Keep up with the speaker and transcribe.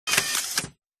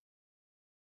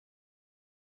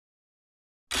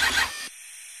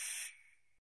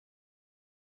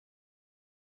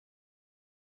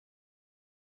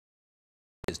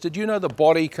Did you know the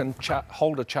body can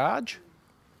hold a charge?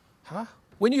 Huh?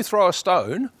 When you throw a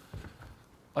stone,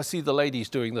 I see the ladies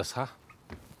doing this, huh?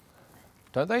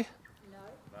 Don't they? No.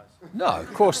 No,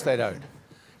 of course they don't.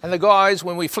 And the guys,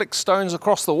 when we flick stones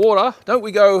across the water, don't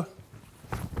we do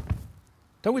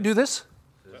this?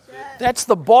 That's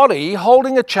the body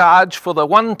holding a charge for the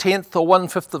 1/10 or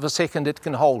 1/5 of a second it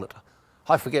can hold it.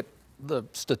 I forget the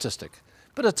statistic,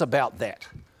 but it's about that.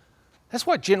 That's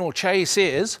why General Che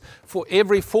says for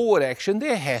every forward action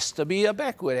there has to be a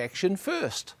backward action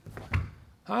first.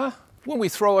 Huh? When we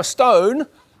throw a stone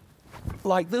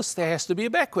like this, there has to be a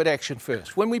backward action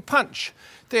first. When we punch,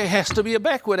 there has to be a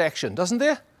backward action, doesn't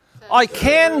there? I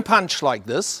can punch like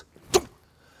this,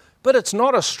 but it's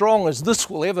not as strong as this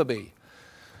will ever be.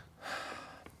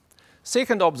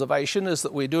 Second observation is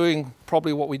that we're doing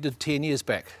probably what we did 10 years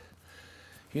back.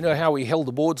 You know how we held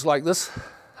the boards like this?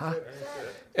 Huh?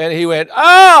 And he went,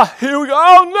 here we go,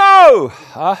 oh no!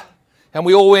 Huh? And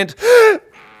we all went,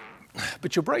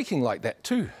 but you're breaking like that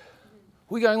too.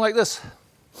 We're going like this.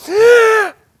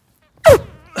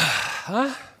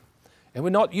 Huh? And we're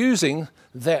not using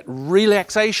that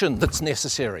relaxation that's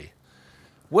necessary.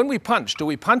 When we punch, do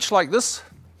we punch like this?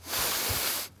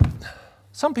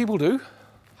 Some people do.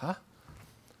 Huh?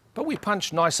 But we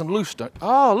punch nice and loose, don't we?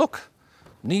 Oh, look,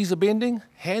 knees are bending,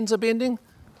 hands are bending,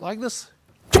 like this.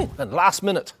 And last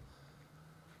minute,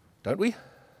 don't we?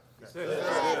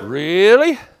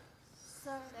 Really?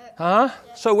 Huh?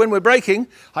 So when we're breaking,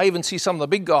 I even see some of the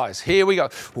big guys. Here we go.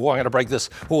 Oh, I'm going to break this.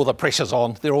 Oh, the pressure's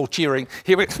on. They're all cheering.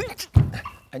 Here we go.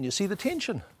 And you see the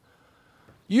tension.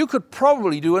 You could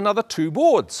probably do another 2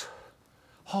 boards.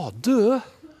 Oh, duh.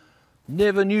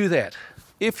 Never knew that.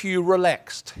 If you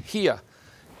relaxed. Here,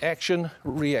 action,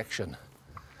 reaction.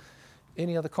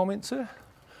 Any other comments, sir?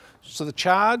 So the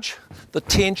charge, the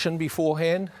tension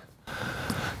beforehand.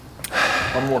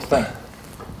 One more thing.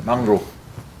 Mongrel.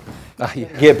 Yeah.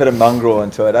 Get a bit of mongrel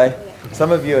into it, eh?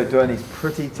 Some of you are doing these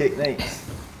pretty techniques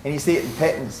and you see it in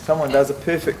patterns. Someone does a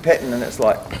perfect pattern and it's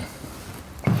like,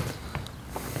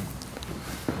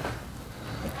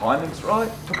 the timing's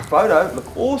right, took a photo,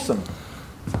 look awesome.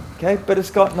 Okay, but it's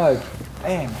got no,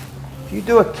 bam. If you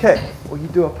do a kick or you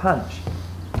do a punch,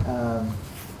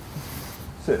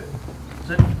 sit.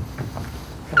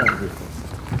 Come over here,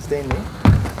 please. Stand there.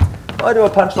 If I do a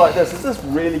punch like this, is this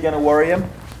really going to worry him?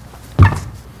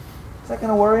 Is that going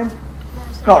to worry him?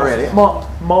 Not really. It might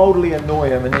mildly annoy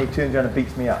him and then he turns around and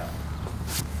beats me up.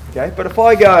 Okay, but if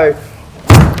I go,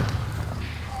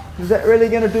 is that really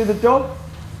going to do the job?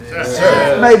 Yes.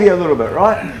 Maybe a little bit,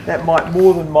 right? That might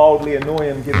more than mildly annoy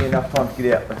him, give me enough time to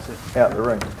get out the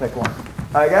ring. Take one.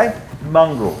 Okay,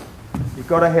 mongrel. You've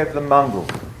got to have the mongrel.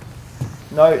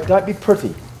 No, don't be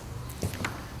pretty.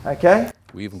 Okay?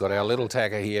 We even got our little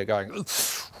tacker here going,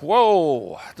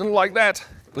 whoa, didn't like that.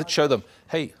 Let's show them.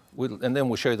 Hey, and then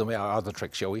we'll show them our other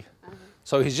trick, shall we?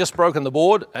 So he's just broken the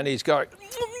board and he's going,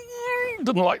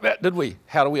 didn't like that, did we?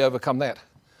 How do we overcome that?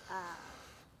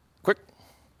 Quick.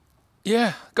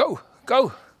 Yeah, go,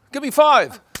 give me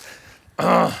 5.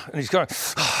 And he's going,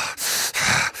 it's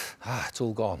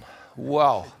all gone.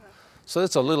 Wow. So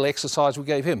that's a little exercise we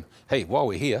gave him. Hey, while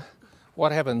we're here,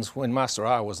 what happens when Master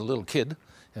R was a little kid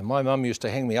and my mum used to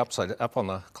hang me up on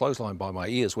the clothesline by my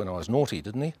ears when I was naughty,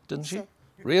 didn't she?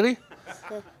 Really?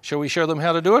 Shall we show them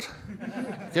how to do it?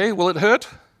 Okay, will it hurt?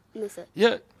 No, sir.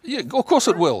 Yeah, of course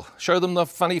it will. Show them the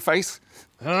funny face.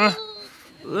 That's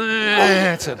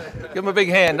it. Give them a big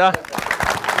hand, huh?